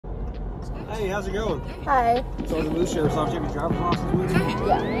Hey, how's it going? Hi. Sergeant Blue Sheriff's Office. You have your driver's license with you?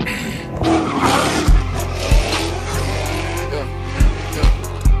 Yeah.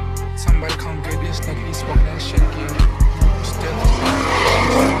 Somebody come get this nigga. He smoking that shit again. Still.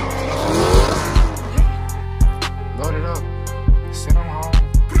 Load it up. Sit on home.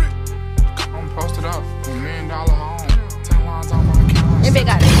 I'm posted up. $1 million home. 10 lines on my account. Maybe I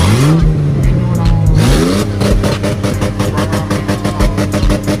got it.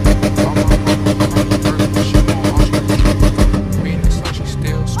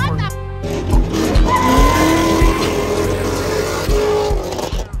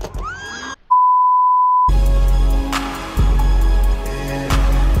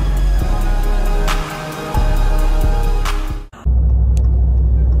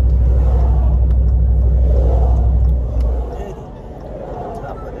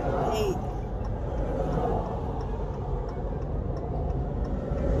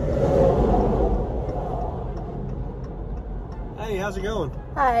 Hey, how's it going?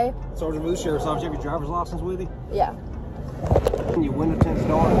 Hi. Sergeant Blue Sheriff's Office. You have your driver's license with you? Yeah. Your window tints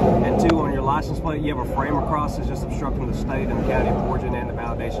dark, and 2, on your license plate, you have a frame across that's just obstructing the state and the county of origin and the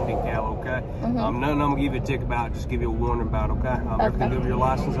validation decal, okay? Nothing I'm going to give you a ticket about, just give you a warning about, okay? Everything good with your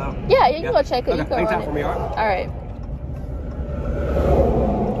license up? Yeah, you can go check it. Okay, You can hang run tight it. for me, all right? Alright.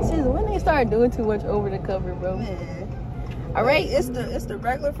 See, when they start doing too much over the cover, bro. Man. Alright. It's the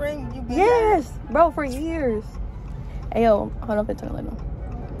regular frame you be Yes, bro, for years. Hey, yo, hold on for turn light on.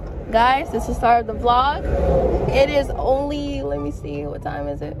 Guys, this is the start of the vlog. It is only, let me see, what time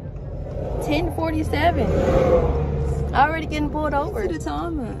is it? 10:47. Already getting pulled over. the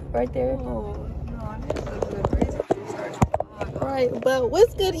timer. Right there. Oh, no, this is a good reason to start your vlog. Right, but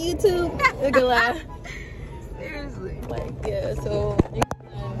what's good, YouTube? Look at laugh. Seriously. Like, yeah, so.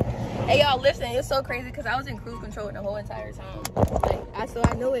 Hey, y'all, listen, it's so crazy because I was in cruise control the whole entire time. Like, so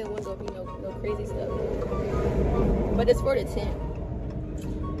I know it wasn't gonna be no crazy stuff. But it's for the tent.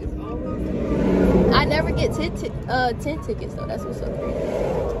 It's always. I never get tent tickets though. That's what's so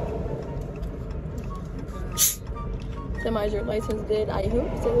crazy. Somebody's your license good? I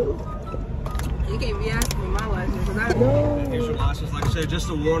hope so. You can't be asking for my license because I No. Here's your license. Like I said, just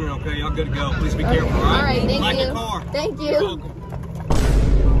a warning, okay? Y'all good to go. Please be careful, all right? All right, thank like you. the car. Thank You're you. welcome.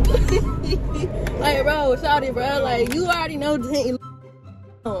 Like, bro, shout it, bro. Like, you already know the tent.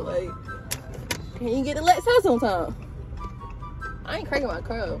 Like, can you get the lights out sometime? I ain't cranking my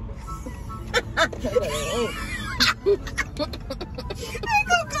car up. ain't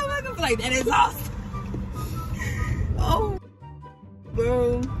gonna come back and be like, that is awesome. Oh,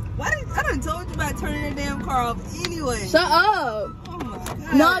 bro. I done told you about turning that damn car off anyway. Shut up. Oh my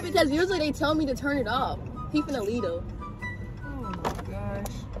god. No, because usually they tell me to turn it off. He finna leave though. Oh my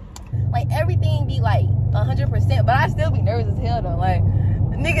gosh. Like, everything be like 100%, but I still be nervous as hell though. Like,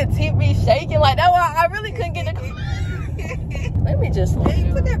 the nigga tip be shaking. Like, that's why I really couldn't get the car. Let me just.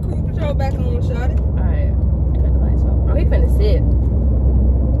 Hey, put that cruise control back on, shawty. Alright. Cut the lights off. Oh, he finna sit.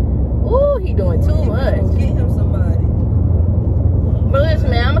 Ooh, he doing too much. Get him somebody. But listen,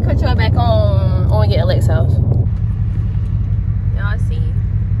 man, I'm gonna cut y'all back on when we get Alex's house. Y'all see,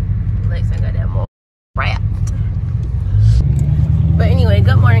 Alex ain't got that more crap. But anyway,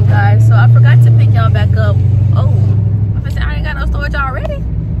 good morning, guys. So I forgot to pick y'all back up. Oh, I ain't got no storage already.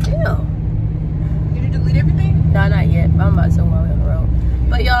 Damn. Did you delete everything? No, not yet. I'm about to while we're on the road.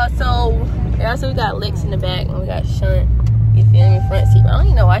 But y'all, so we got Lex in the back and we got Shunt. You feel me? Front seat. I don't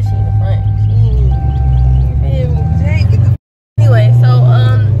even know why she in the front. You feel me? Dang, get the Anyway, so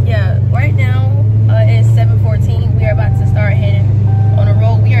yeah, right now it's 7:14. We are about to start heading on the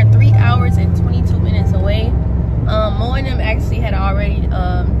road. We are 3 hours and 22 minutes away. Mo and them actually had already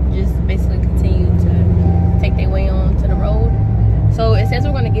just basically continued to take their way on to the road. So it says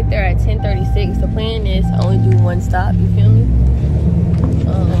we're gonna get there at 10:36. The plan is to only do one stop. You feel me?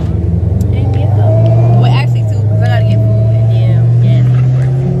 And yeah, well actually two, because I gotta get food and then gas and work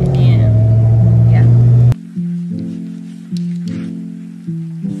and then yeah.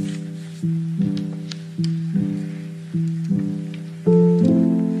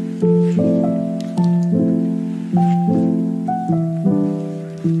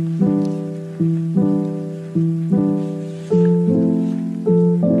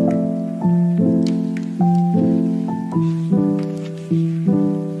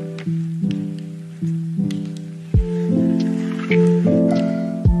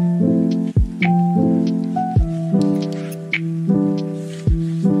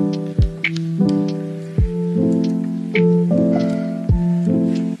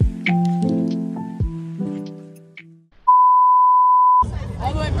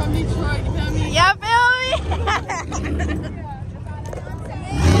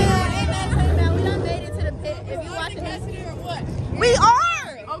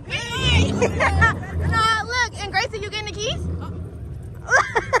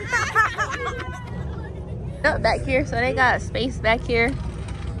 back here, so they got space back here.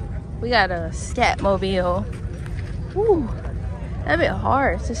 We got a scat mobile. Woo, that bit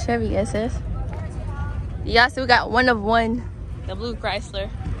hard. It's a Chevy SS. Y'all see we got one of one, the blue Chrysler.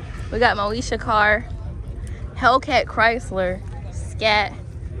 We got Moesha car, Hellcat Chrysler, scat,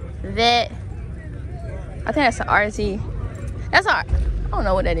 vet. I think that's an RT. That's our, I don't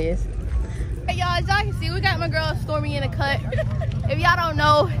know what that is. Hey y'all, as y'all can see, we got my girl Stormy in the cut. If y'all don't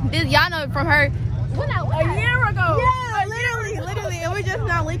know, this y'all know from her a year ago. Yeah, literally, and we're just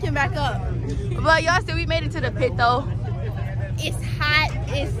now linking back up. But y'all see, we made it to the pit though. It's hot.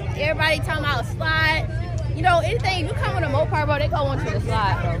 It's everybody talking about slide. You know, anything. If you come with a Mopar, bro, they go onto the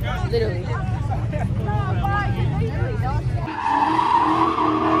slide, bro. Literally.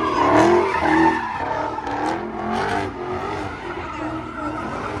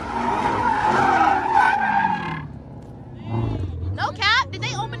 No cap. Did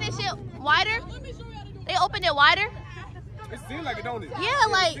they open this shit wider? They opened it wider? It seems like it, don't it? Yeah,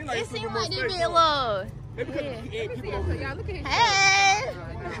 like it seemed like they did a little. Hey!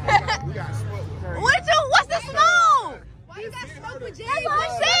 What's the smoke? Why you got smoke with Jade? That's what I'm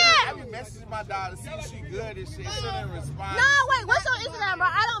saying. I be messaging my daughter to see if she good and shit. She didn't respond. No, wait, what's your Instagram, bro?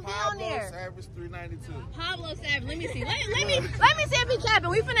 I don't be on there. Savage 392. Pablo Savage. Let me see. Let me see if he capping.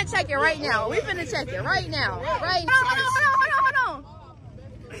 We finna check it right now. Right now. Hold on.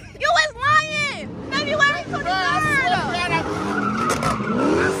 You was lying. February 23rd.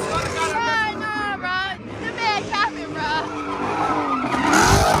 Nah, bro. The man capping, bro.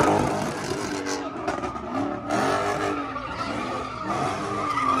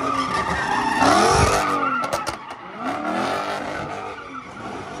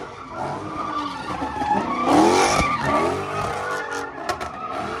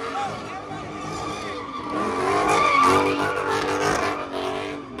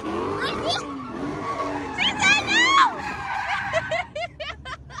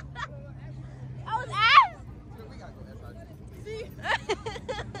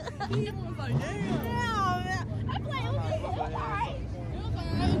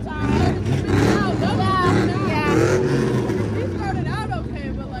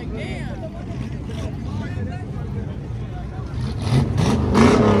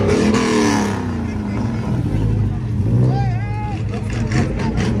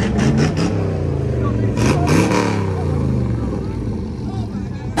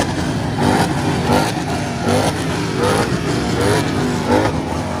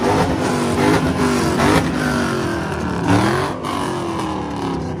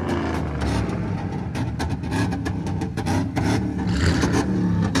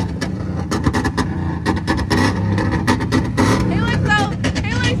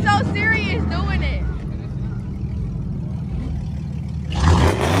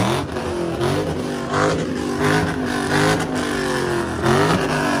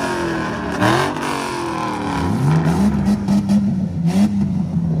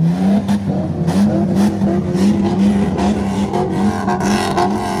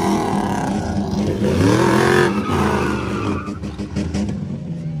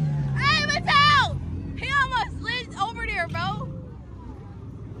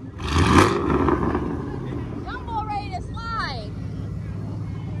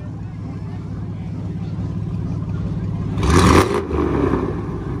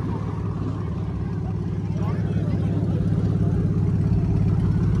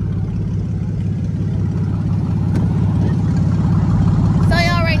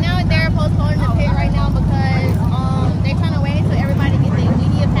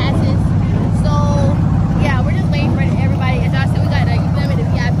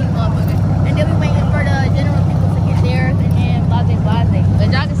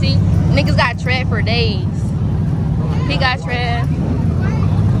 For days. He got tread.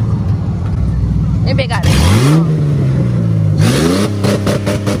 They big got it.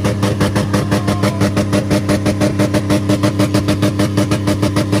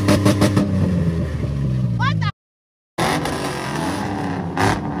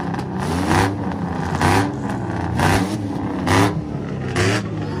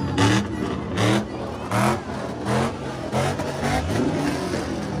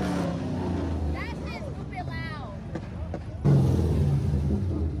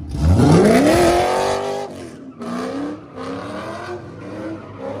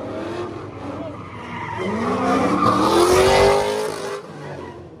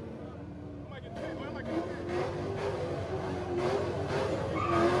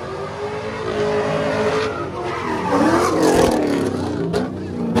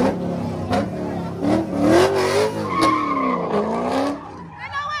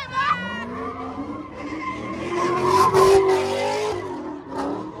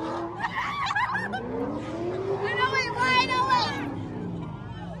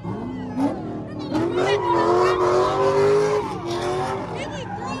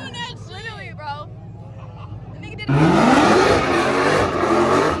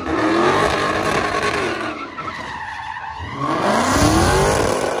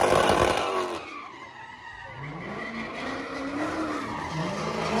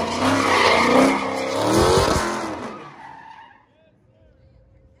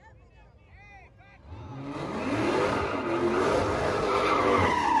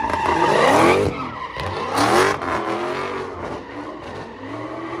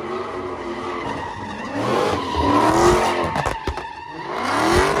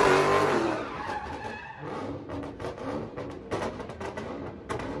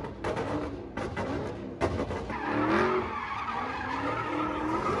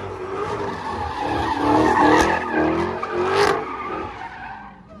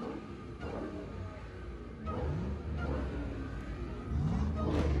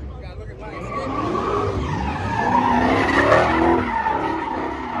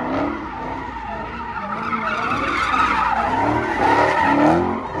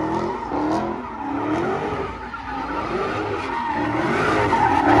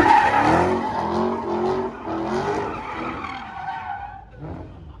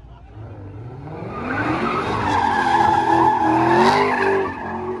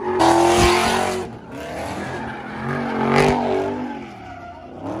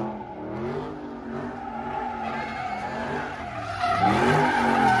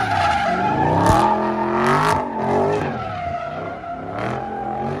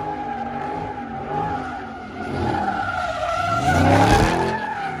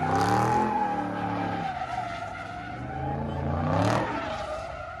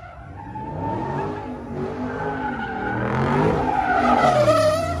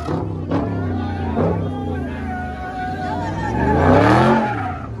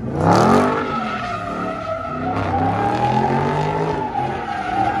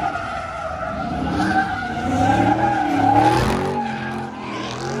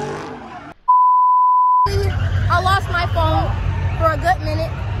 for a good minute.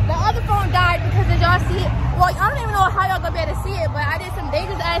 The other phone died because did y'all see it? Well, I don't even know how y'all gonna be able to see it, but I did some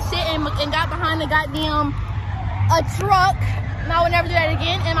dangerous ass shit and got behind the goddamn truck. And I would never do that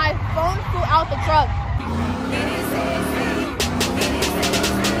again. And my phone flew out the truck.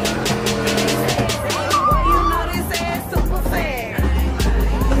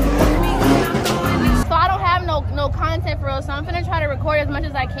 So I don't have no content for real. So I'm finna try to record as much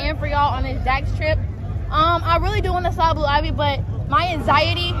as I can for y'all on this Jax trip. I really do want to saw Blue Ivy, but my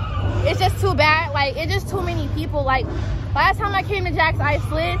anxiety, it's just too bad. Like, it's just too many people. Like, last time I came to Jax, I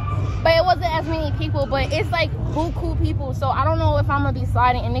slid, but it wasn't as many people. But it's like buku people, so I don't know if I'm gonna be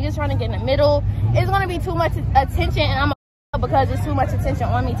sliding and niggas trying to get in the middle. It's gonna be too much attention, and I'm because it's too much attention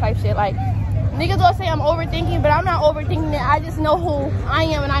on me type shit. Like, niggas will say I'm overthinking, but I'm not overthinking it. I just know who I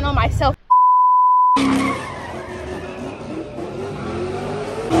am and I know myself.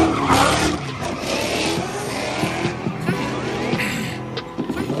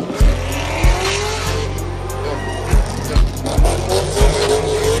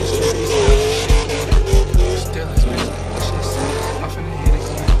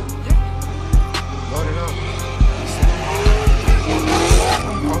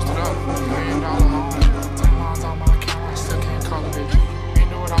 $1 million home. 10 lines on my account, I still can't call a bitch. Ain't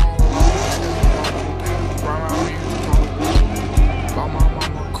do it all alone.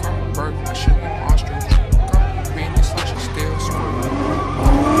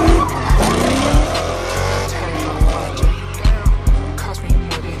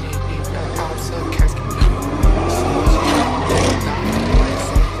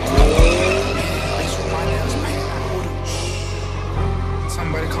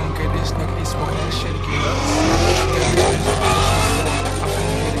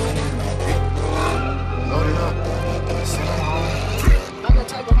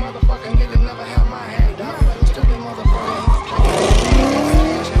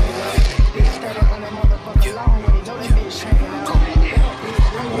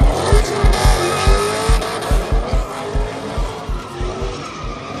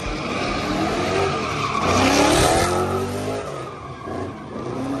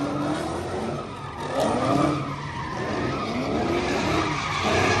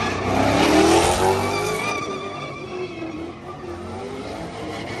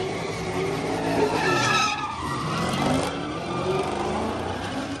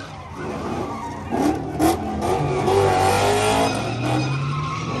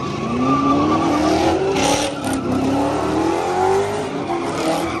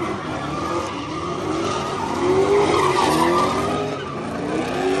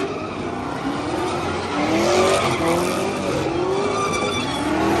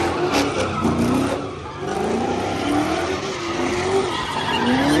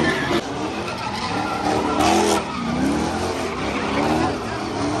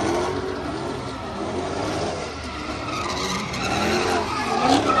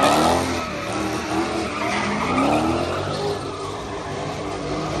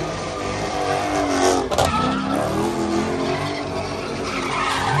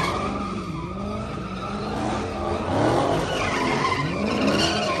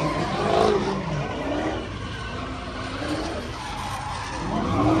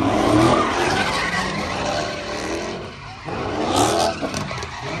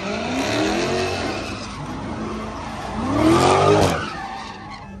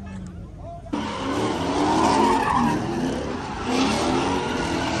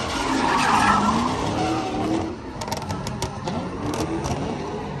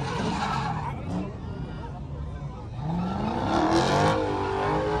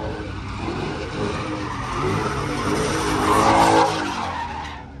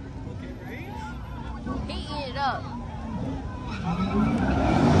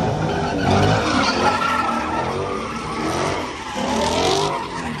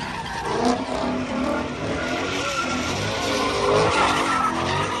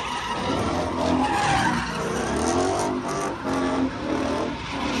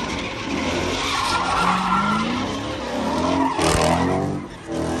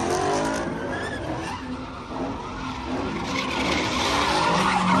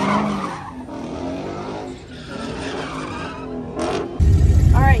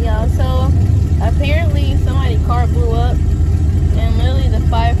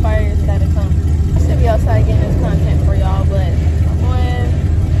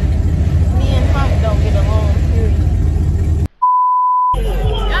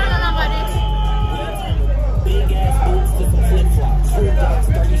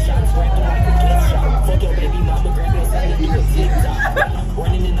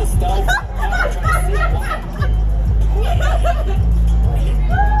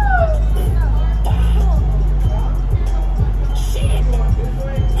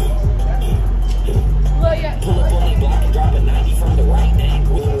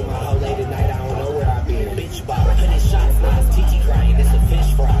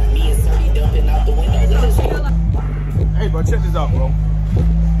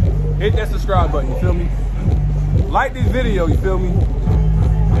 hit that subscribe button, you feel me? Like this video, you feel me?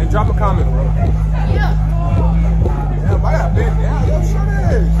 And drop a comment, bro. Yeah. Damn, I got big down. Yo, shut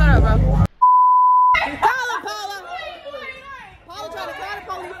it. Shut up, bro. Paula. Paula trying to call the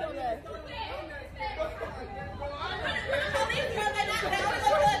police on us.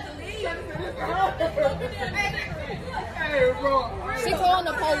 She calling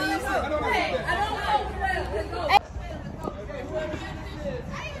the police.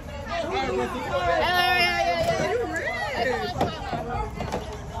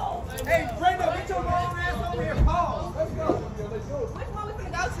 Hey, Brenda, get your long ass over here. Pause. Let's go.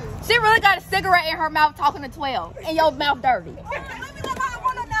 She really got a cigarette in her mouth talking to 12. And your mouth dirty.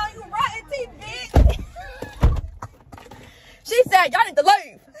 She said, y'all need to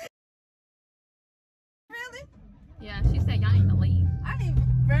leave. Really? Yeah, she said y'all need to leave. I need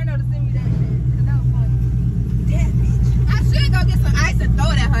Brando to send me that shit. Cause that was funny. That bitch. I should go get some ice and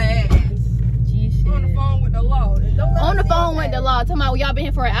throw it at her ass. Gee, shit. On the phone with the law. On the phone with the law. Talking about y'all been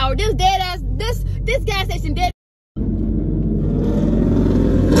here for an hour. This dead ass, this gas station dead. Look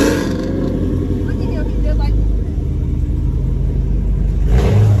at him. He's just like.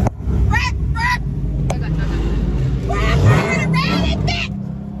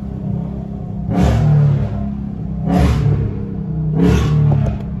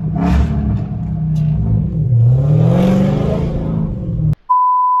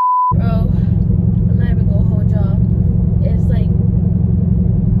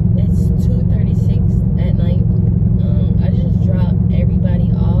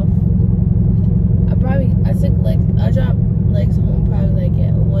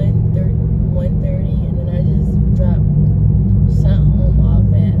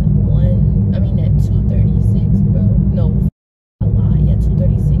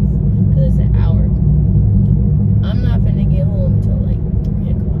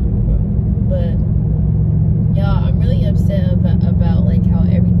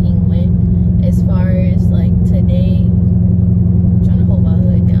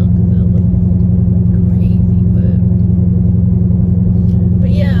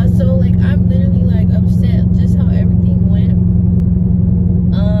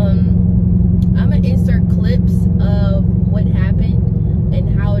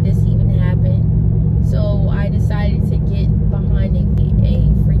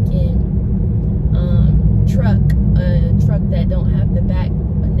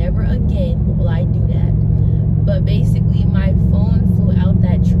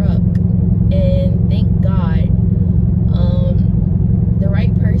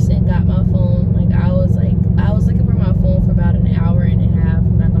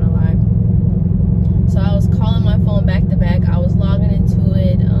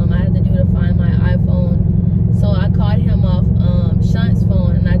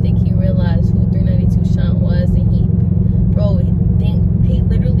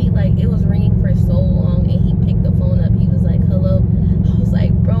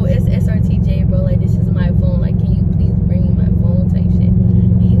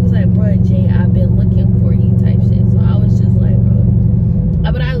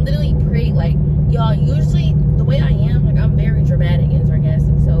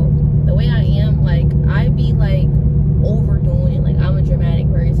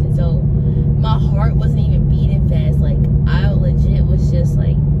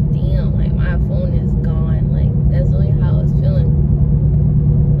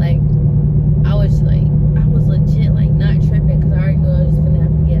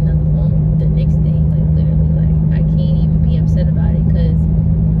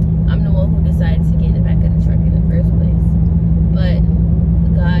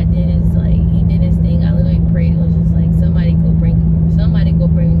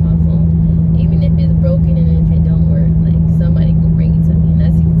 Bring my phone, even if it's broken.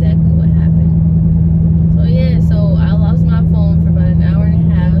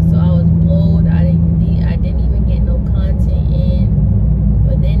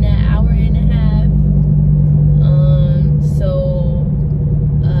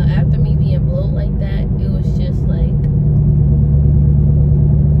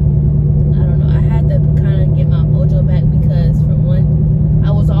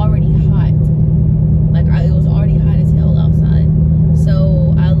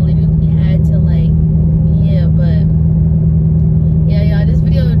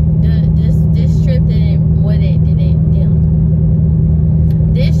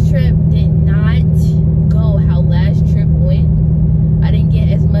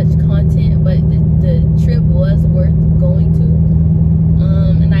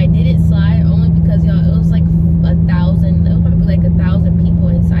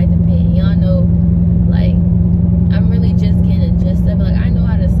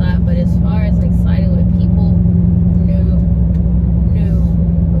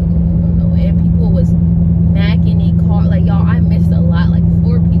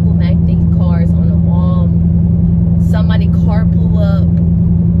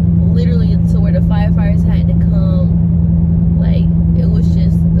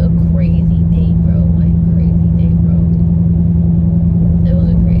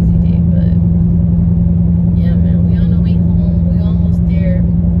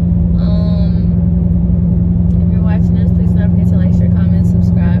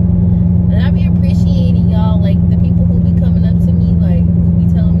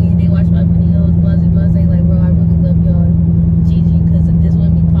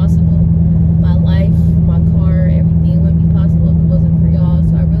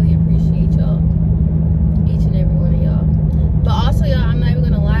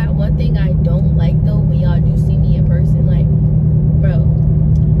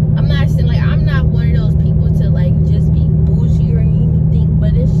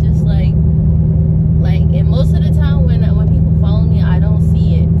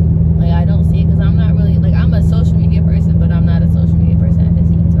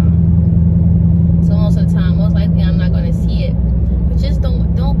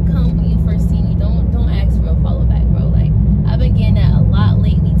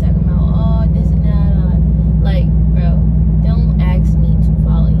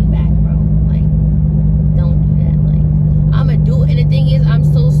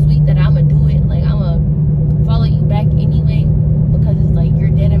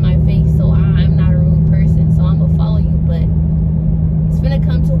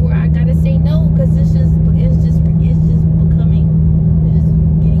 because it's just